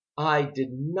I did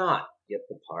not get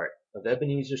the part of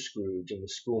Ebenezer Scrooge in the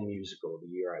school musical the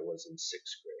year I was in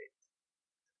sixth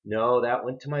grade. No, that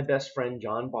went to my best friend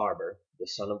John Barber, the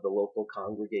son of the local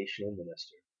Congregational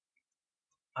minister.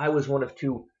 I was one of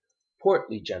two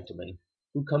portly gentlemen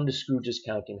who come to Scrooge's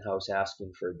counting house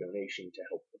asking for a donation to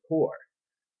help the poor.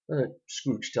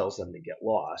 Scrooge tells them to get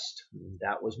lost.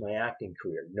 That was my acting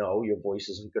career. No, your voice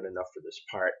isn't good enough for this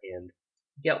part, and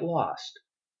get lost.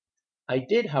 I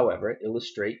did, however,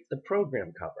 illustrate the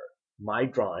program cover. My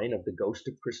drawing of the Ghost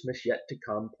of Christmas Yet to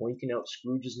Come, pointing out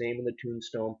Scrooge's name in the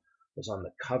tombstone, was on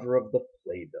the cover of the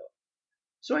playbill.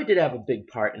 So I did have a big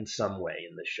part in some way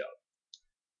in the show.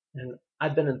 And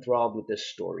I've been enthralled with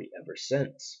this story ever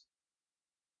since.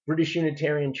 British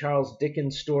Unitarian Charles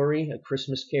Dickens' story, A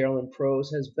Christmas Carol in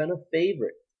Prose, has been a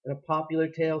favorite and a popular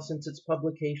tale since its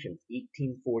publication,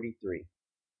 1843.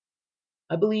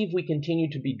 I believe we continue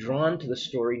to be drawn to the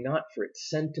story not for its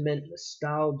sentiment,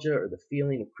 nostalgia, or the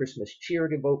feeling of Christmas cheer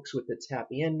it evokes with its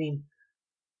happy ending,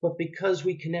 but because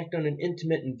we connect on an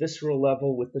intimate and visceral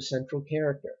level with the central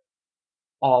character.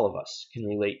 All of us can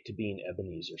relate to being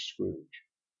Ebenezer Scrooge.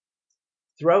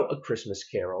 Throughout A Christmas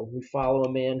Carol, we follow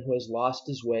a man who has lost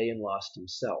his way and lost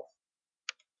himself,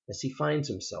 as he finds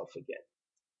himself again.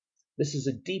 This is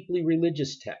a deeply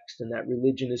religious text, and that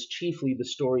religion is chiefly the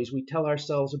stories we tell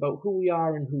ourselves about who we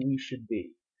are and who we should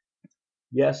be.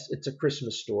 Yes, it's a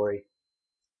Christmas story,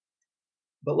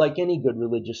 but like any good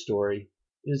religious story,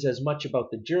 it is as much about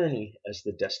the journey as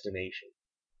the destination.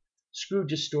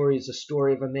 Scrooge's story is a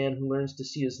story of a man who learns to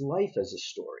see his life as a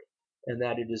story, and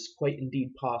that it is quite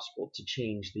indeed possible to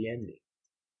change the ending.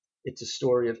 It's a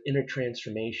story of inner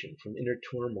transformation, from inner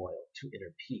turmoil to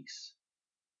inner peace,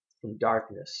 from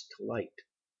darkness to light.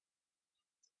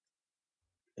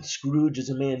 Scrooge is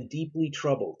a man deeply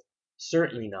troubled,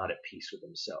 certainly not at peace with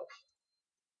himself.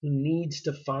 He needs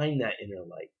to find that inner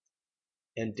light,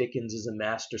 and Dickens is a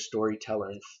master storyteller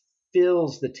and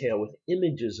fills the tale with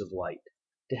images of light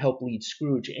to help lead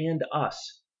Scrooge and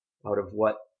us out of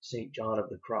what St. John of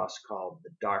the Cross called the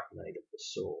dark night of the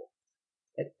soul.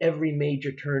 At every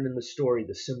major turn in the story,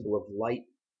 the symbol of light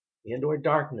and or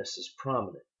darkness is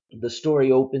prominent. The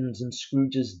story opens in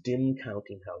Scrooge's dim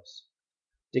counting house.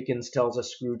 Dickens tells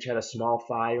us Scrooge had a small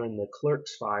fire, and the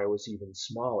clerk's fire was even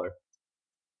smaller.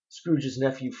 Scrooge's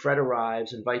nephew Fred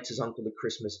arrives, invites his uncle to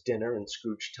Christmas dinner, and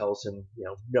Scrooge tells him,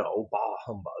 no, bah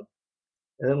humbug.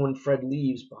 And then when Fred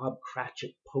leaves, Bob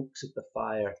Cratchit pokes at the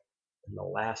fire, and the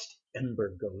last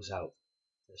ember goes out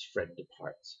as Fred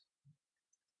departs.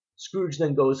 Scrooge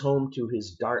then goes home to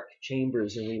his dark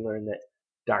chambers, and we learn that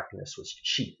darkness was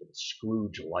cheap, and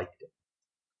Scrooge liked it.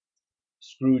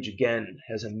 Scrooge again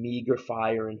has a meager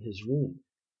fire in his room,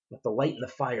 but the light in the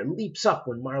fire leaps up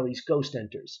when Marley's ghost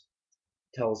enters.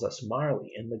 Tells us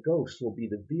Marley and the ghost will be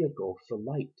the vehicle for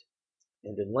light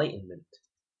and enlightenment.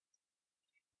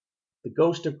 The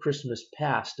ghost of Christmas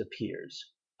past appears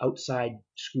outside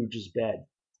Scrooge's bed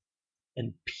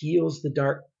and peels the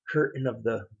dark curtain of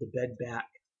the bed back.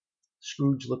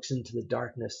 Scrooge looks into the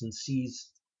darkness and sees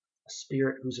a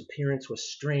spirit whose appearance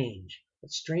was strange,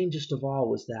 but strangest of all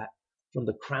was that from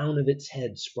the crown of its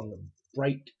head sprung a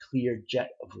bright, clear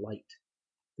jet of light.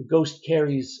 The ghost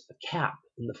carries a cap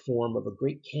in the form of a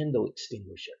great candle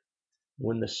extinguisher.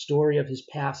 When the story of his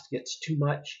past gets too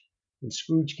much, and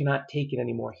Scrooge cannot take it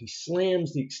anymore, he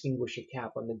slams the extinguisher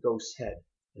cap on the ghost's head,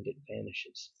 and it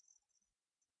vanishes.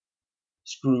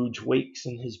 Scrooge wakes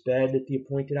in his bed at the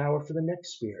appointed hour for the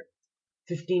next spirit.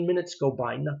 15 minutes go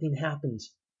by, nothing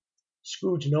happens.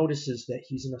 Scrooge notices that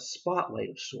he's in a spotlight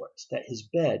of sorts, that his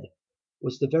bed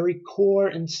was the very core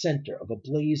and center of a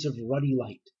blaze of ruddy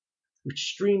light,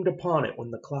 which streamed upon it when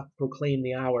the clock proclaimed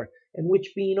the hour, and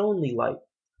which, being only light,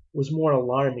 was more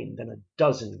alarming than a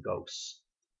dozen ghosts.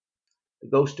 The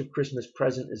ghost of Christmas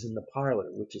present is in the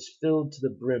parlor, which is filled to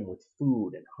the brim with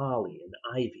food and holly and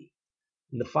ivy.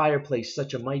 In the fireplace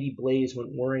such a mighty blaze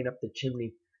went whirring up the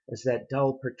chimney as that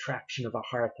dull protraction of a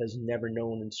hearth has never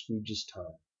known in Scrooge's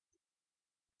time.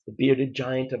 The bearded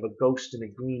giant of a ghost in a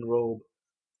green robe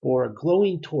bore a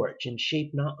glowing torch in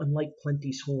shape not unlike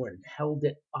Plenty's horn, and held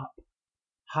it up,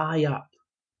 high up,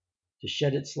 to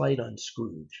shed its light on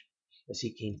Scrooge as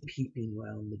he came peeping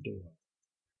round the door.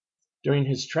 During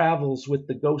his travels with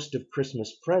the ghost of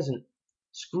Christmas present,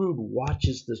 Scrooge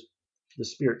watches the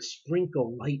spirit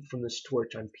sprinkle light from this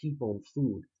torch on people and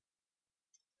food.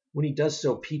 When he does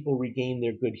so, people regain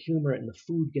their good humor, and the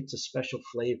food gets a special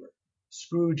flavor.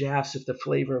 Scrooge asks if the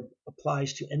flavor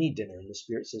applies to any dinner, and the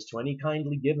spirit says, to any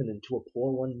kindly given, and to a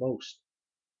poor one most.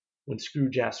 When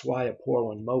Scrooge asks why a poor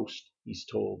one most, he's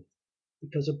told,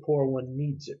 because a poor one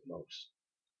needs it most.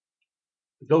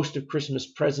 The ghost of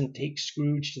Christmas present takes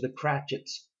Scrooge to the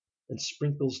Cratchits and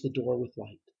sprinkles the door with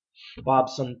light.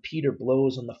 Bob's son Peter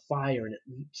blows on the fire and it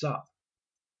leaps up.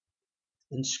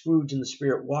 Then Scrooge and the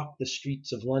spirit walk the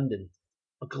streets of London,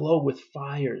 aglow with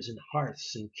fires and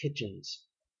hearths and kitchens.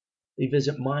 They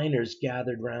visit miners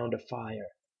gathered round a fire,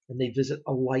 and they visit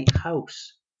a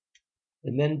lighthouse,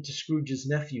 and then to Scrooge's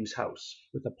nephew's house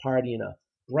with a party in a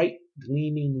bright,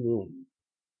 gleaming room.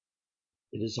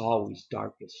 It is always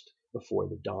darkest before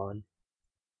the dawn.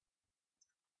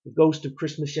 The ghost of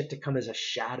Christmas yet to come is a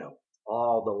shadow.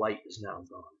 All the light is now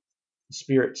gone. The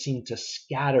spirits seem to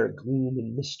scatter gloom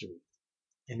and mystery,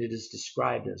 and it is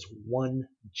described as one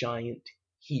giant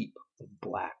heap of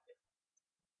black.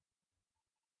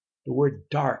 The word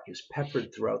dark is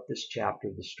peppered throughout this chapter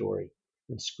of the story,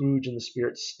 and Scrooge and the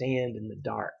spirits stand in the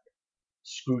dark.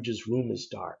 Scrooge's room is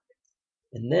dark,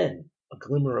 and then a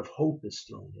glimmer of hope is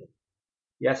thrown in.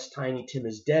 Yes, Tiny Tim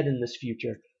is dead in this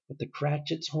future, but the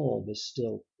Cratchits' home is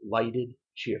still lighted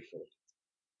cheerfully.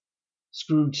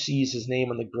 Scrooge sees his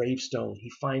name on the gravestone. He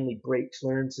finally breaks,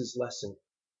 learns his lesson,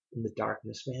 and the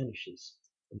darkness vanishes,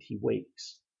 and he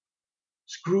wakes.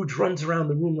 Scrooge runs around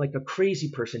the room like a crazy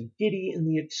person, giddy in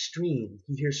the extreme.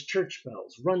 He hears church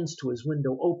bells, runs to his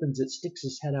window, opens it, sticks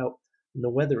his head out, and the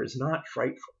weather is not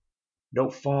frightful. No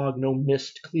fog, no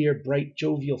mist, clear, bright,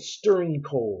 jovial, stirring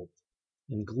cold,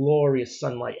 and glorious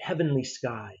sunlight, heavenly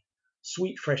sky,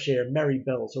 sweet fresh air, merry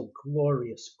bells, oh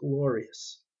glorious,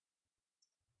 glorious.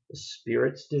 The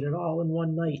spirits did it all in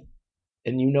one night,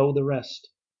 and you know the rest.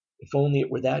 If only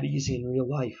it were that easy in real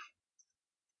life.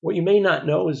 What you may not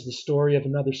know is the story of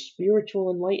another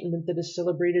spiritual enlightenment that is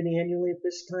celebrated annually at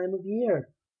this time of year.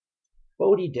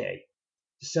 Bodhi Day,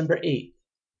 December 8th,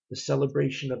 the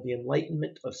celebration of the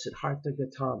enlightenment of Siddhartha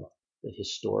Gautama, the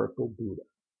historical Buddha.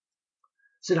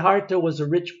 Siddhartha was a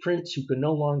rich prince who could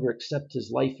no longer accept his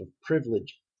life of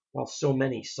privilege while so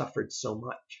many suffered so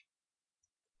much.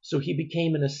 So he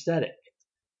became an ascetic,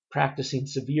 practicing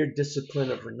severe discipline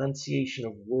of renunciation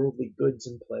of worldly goods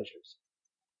and pleasures.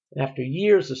 After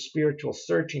years of spiritual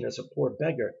searching as a poor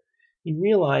beggar, he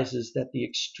realizes that the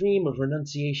extreme of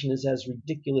renunciation is as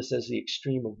ridiculous as the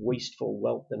extreme of wasteful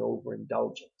wealth and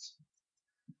overindulgence.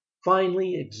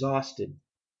 Finally, exhausted,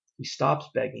 he stops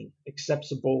begging,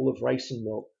 accepts a bowl of rice and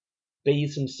milk,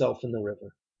 bathes himself in the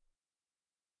river.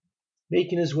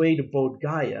 Making his way to Bodh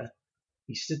Gaya,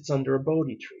 he sits under a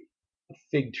Bodhi tree, a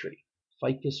fig tree,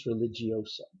 Ficus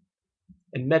religiosa,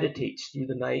 and meditates through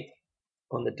the night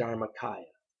on the Dharmakaya,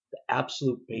 the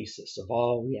absolute basis of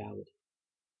all reality.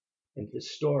 And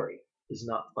his story is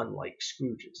not unlike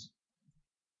Scrooge's.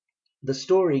 The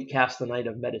story casts the night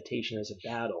of meditation as a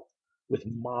battle with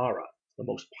Mara, the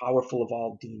most powerful of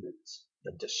all demons,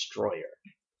 the Destroyer.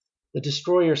 The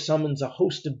Destroyer summons a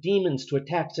host of demons to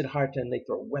attack Siddhartha, and they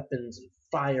throw weapons and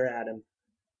fire at him.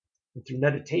 And through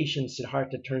meditation,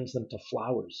 Siddhartha turns them to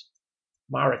flowers.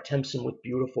 Mara tempts him with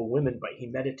beautiful women, but he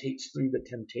meditates through the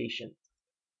temptation.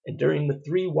 And during the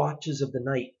 3 watches of the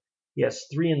night, he has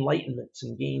 3 enlightenments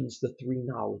and gains the 3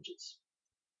 knowledges.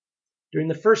 During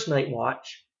the first night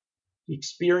watch, he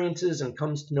experiences and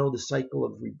comes to know the cycle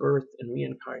of rebirth and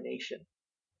reincarnation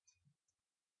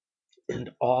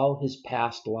and all his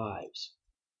past lives.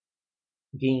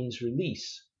 Gains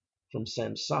release from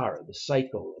samsara, the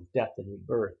cycle of death and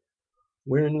rebirth,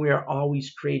 wherein we are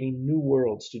always creating new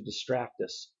worlds to distract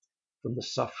us from the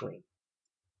suffering.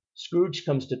 Scrooge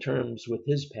comes to terms with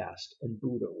his past and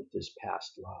Buddha with his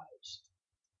past lives.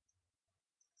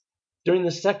 During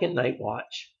the second night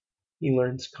watch, he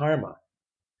learns karma.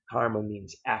 Karma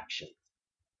means action.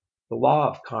 The law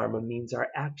of karma means our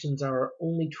actions are our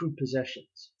only true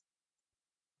possessions.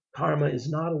 Karma is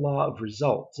not a law of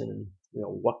results and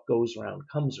what goes around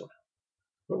comes around,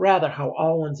 but rather how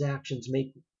all one's actions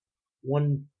make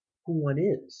one who one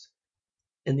is,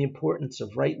 and the importance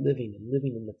of right living and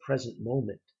living in the present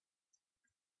moment.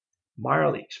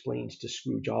 Marley explains to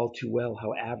Scrooge all too well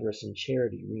how avarice and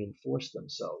charity reinforce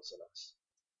themselves in us.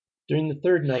 During the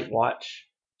third night watch,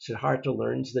 Siddhartha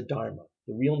learns the Dharma,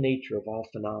 the real nature of all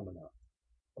phenomena,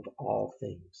 of all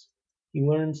things. He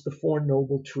learns the 4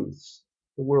 noble truths.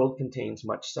 The world contains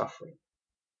much suffering.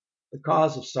 The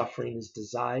cause of suffering is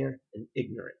desire and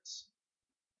ignorance.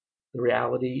 The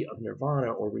reality of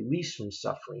nirvana, or release from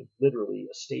suffering, literally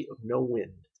a state of no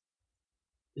wind,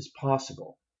 is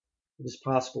possible. It is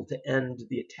possible to end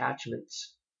the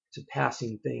attachments to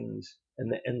passing things,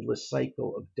 and the endless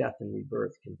cycle of death and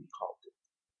rebirth can be halted.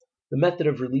 The method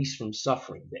of release from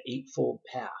suffering, the 8-fold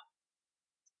path: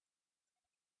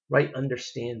 right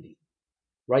understanding,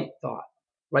 right thought,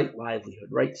 right livelihood,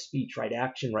 right speech, right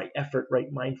action, right effort,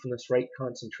 right mindfulness, right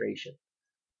concentration.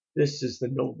 This is the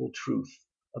noble truth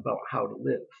about how to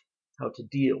live, how to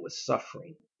deal with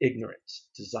suffering, ignorance,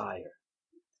 desire.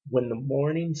 When the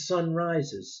morning sun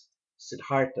rises,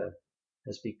 Siddhartha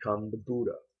has become the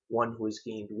Buddha, one who has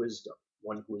gained wisdom,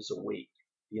 one who is awake,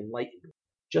 the enlightened one.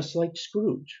 Just like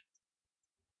Scrooge.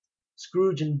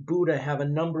 Scrooge and Buddha have a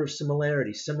number of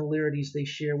similarities they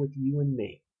share with you and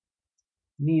me.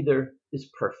 Neither is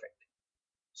perfect.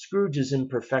 Scrooge's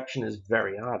imperfection is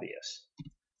very obvious.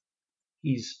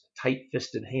 He's a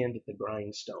tight-fisted hand at the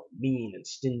grindstone, mean and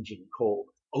stingy and cold,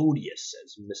 odious,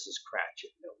 as Mrs.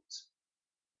 Cratchit notes.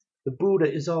 The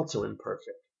Buddha is also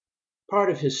imperfect. Part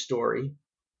of his story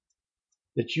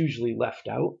that's usually left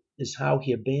out is how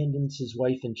he abandons his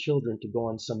wife and children to go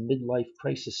on some midlife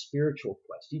crisis spiritual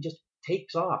quest. He just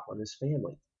takes off on his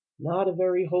family. Not a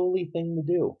very holy thing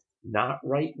to do. Not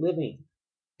right living.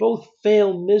 Both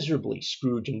fail miserably,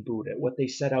 Scrooge and Buddha, at what they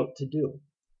set out to do.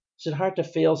 Siddhartha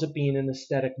fails at being an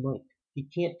ascetic monk. He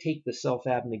can't take the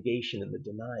self-abnegation and the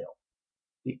denial,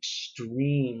 the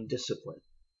extreme discipline.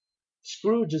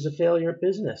 Scrooge is a failure at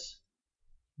business.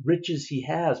 Riches he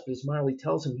has, but as Marley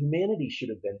tells him, humanity should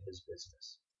have been his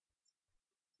business.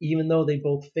 Even though they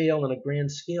both fail on a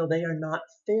grand scale, they are not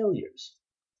failures.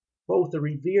 Both are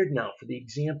revered now for the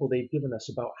example they've given us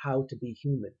about how to be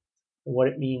human and what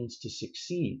it means to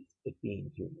succeed at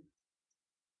being human.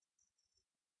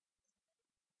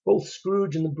 Both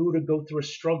Scrooge and the Buddha go through a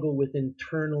struggle with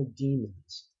internal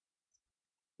demons.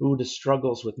 Buddha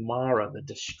struggles with Mara, the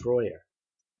destroyer,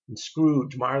 and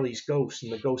Scrooge, Marley's ghost,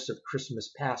 and the ghosts of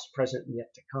Christmas past, present, and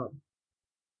yet to come.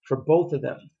 For both of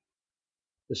them,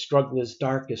 the struggle is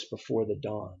darkest before the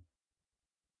dawn.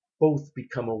 Both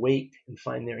become awake and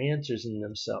find their answers in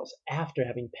themselves after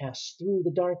having passed through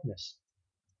the darkness.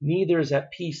 Neither is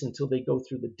at peace until they go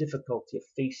through the difficulty of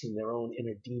facing their own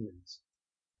inner demons.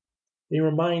 They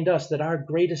remind us that our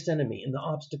greatest enemy and the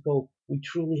obstacle we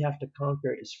truly have to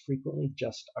conquer is frequently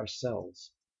just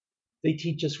ourselves. They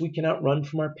teach us we cannot run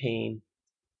from our pain,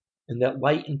 and that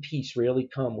light and peace rarely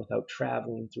come without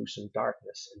traveling through some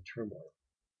darkness and turmoil.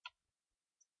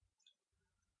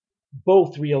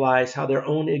 Both realize how their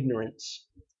own ignorance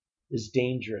is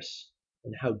dangerous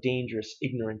and how dangerous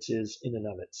ignorance is in and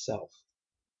of itself.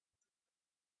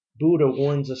 Buddha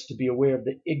warns us to be aware of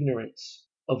the ignorance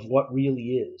of what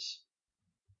really is,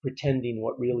 pretending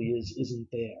what really is isn't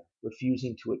there,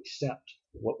 refusing to accept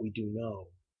what we do know.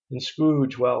 And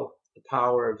Scrooge, well, the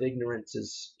power of ignorance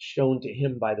is shown to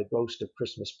him by the ghost of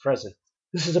Christmas Present.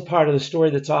 This is a part of the story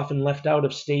that's often left out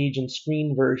of stage and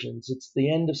screen versions. It's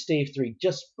the end of stave 3,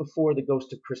 just before the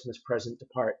ghost of Christmas Present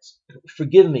departs.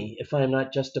 "Forgive me if I am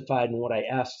not justified in what I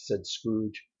ask," said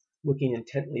Scrooge, looking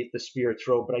intently at the spirit's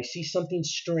robe, "but I see something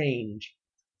strange,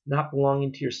 not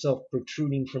belonging to yourself,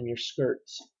 protruding from your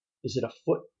skirts. Is it a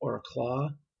foot or a claw?"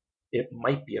 "It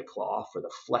might be a claw, for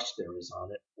the flesh there is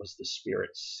on it," was the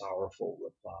spirit's sorrowful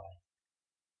reply.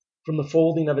 From the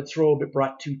folding of its robe it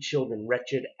brought 2 children,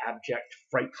 wretched, abject,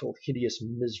 frightful, hideous,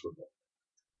 miserable.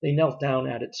 They knelt down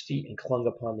at its feet and clung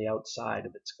upon the outside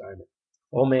of its garment.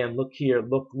 "Oh, man, look here,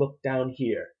 look down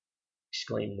here,"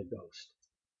 exclaimed the ghost.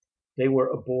 They were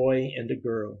a boy and a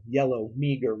girl, yellow,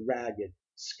 meager, ragged,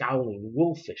 scowling,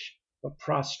 wolfish, but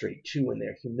prostrate, too, in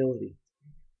their humility.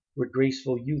 Where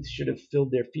graceful youth should have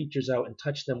filled their features out and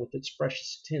touched them with its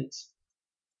freshest tints,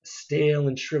 a stale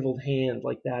and shriveled hand,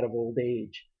 like that of old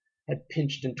age, had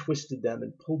pinched and twisted them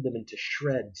and pulled them into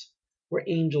shreds. Where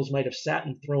angels might have sat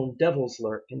enthroned, devils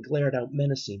lurked and glared out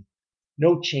menacing.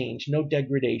 No change, no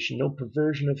degradation, no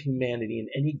perversion of humanity in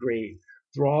any grade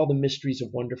through all the mysteries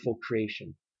of wonderful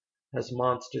creation, as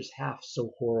monsters half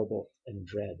so horrible and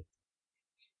dread.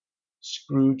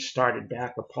 Scrooge started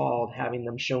back appalled, having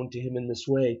them shown to him in this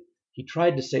way. He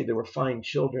tried to say they were fine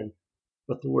children,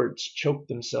 but the words choked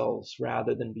themselves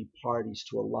rather than be parties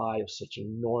to a lie of such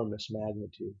enormous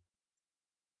magnitude.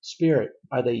 "Spirit,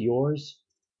 are they yours?"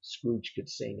 Scrooge could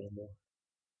say no more.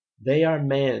 "They are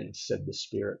man's," said the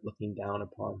spirit, looking down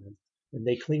upon them, "and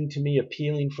they cling to me,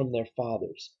 appealing from their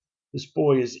fathers. This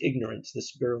boy is ignorance,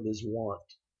 this girl is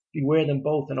want. Beware them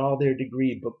both in all their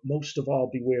degree, but most of all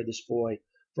beware this boy,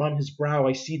 for on his brow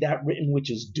I see that written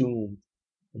which is doom,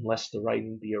 unless the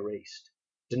writing be erased."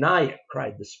 "Deny it,"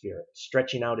 cried the spirit,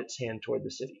 stretching out its hand toward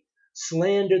the city.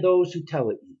 "Slander those who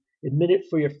tell it you. Admit it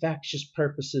for your factious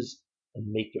purposes, and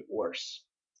make it worse,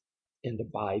 and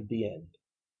abide the end."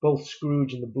 Both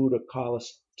Scrooge and the Buddha call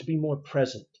us to be more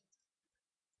present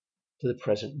to the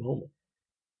present moment.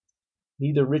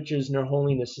 Neither riches nor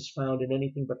holiness is found in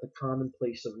anything but the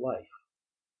commonplace of life.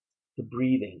 The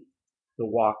breathing, the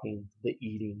walking, the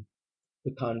eating,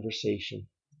 the conversation,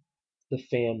 the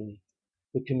family,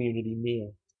 the community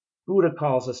meal. Buddha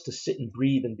calls us to sit and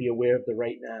breathe and be aware of the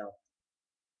right now.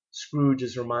 Scrooge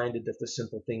is reminded that the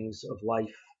simple things of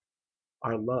life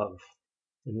are love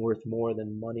and worth more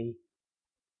than money,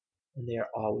 and they are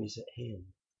always at hand.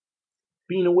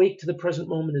 Being awake to the present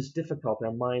moment is difficult.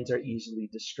 Our minds are easily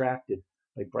distracted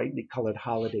by brightly colored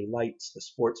holiday lights, the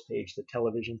sports page, the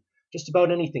television, just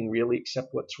about anything really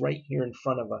except what's right here in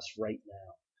front of us right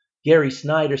now. Gary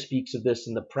Snyder speaks of this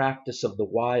in The Practice of the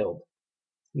Wild.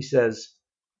 He says,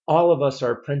 all of us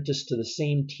are apprenticed to the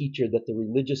same teacher that the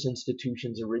religious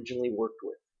institutions originally worked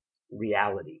with,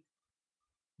 reality.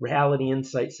 Reality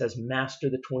Insight says, master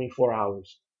the 24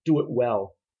 hours. Do it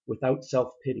well, without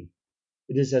self-pity.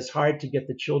 It is as hard to get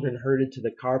the children herded to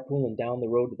the carpool and down the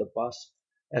road to the bus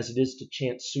as it is to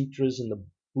chant sutras in the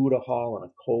Buddha hall on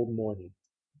a cold morning.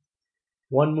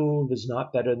 One move is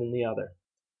not better than the other.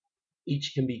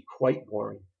 Each can be quite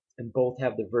boring, and both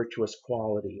have the virtuous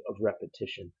quality of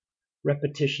repetition.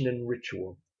 Repetition and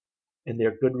ritual, and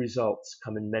their good results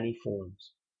come in many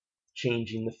forms.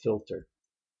 Changing the filter,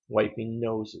 wiping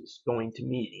noses, going to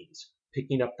meetings,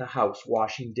 picking up the house,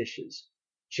 washing dishes,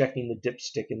 checking the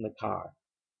dipstick in the car.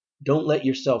 Don't let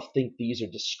yourself think these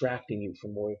are distracting you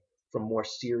from more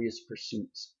serious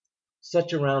pursuits.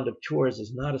 Such a round of chores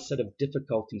is not a set of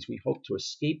difficulties we hope to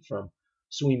escape from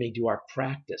so we may do our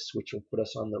practice, which will put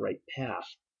us on the right path.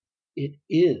 It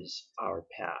is our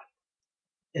path.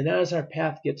 And as our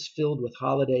path gets filled with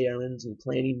holiday errands and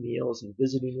planning meals and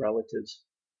visiting relatives,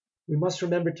 we must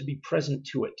remember to be present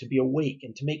to it, to be awake,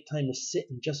 and to make time to sit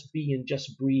and just be and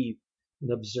just breathe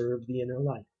and observe the inner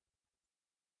life.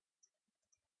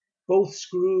 Both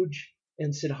Scrooge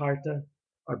and Siddhartha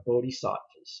are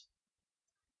bodhisattvas.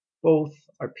 Both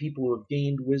are people who have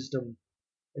gained wisdom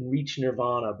and reached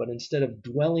nirvana, but instead of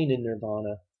dwelling in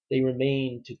nirvana, they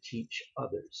remain to teach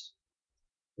others.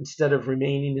 Instead of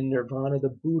remaining in nirvana,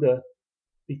 the Buddha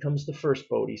becomes the first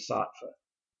bodhisattva.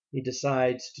 He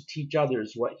decides to teach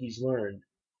others what he's learned,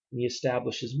 and he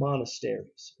establishes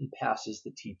monasteries and passes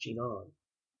the teaching on.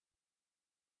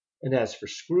 And as for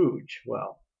Scrooge,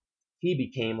 well, he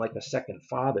became like a second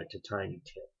father to Tiny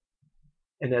Tim,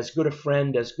 and as good a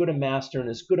friend, as good a master, and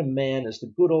as good a man as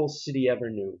the good old city ever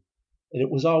knew. And it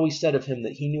was always said of him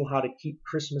that he knew how to keep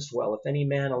Christmas well if any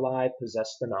man alive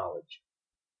possessed the knowledge.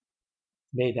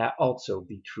 May that also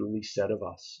be truly said of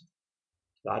us.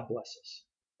 God bless us,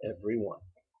 every one.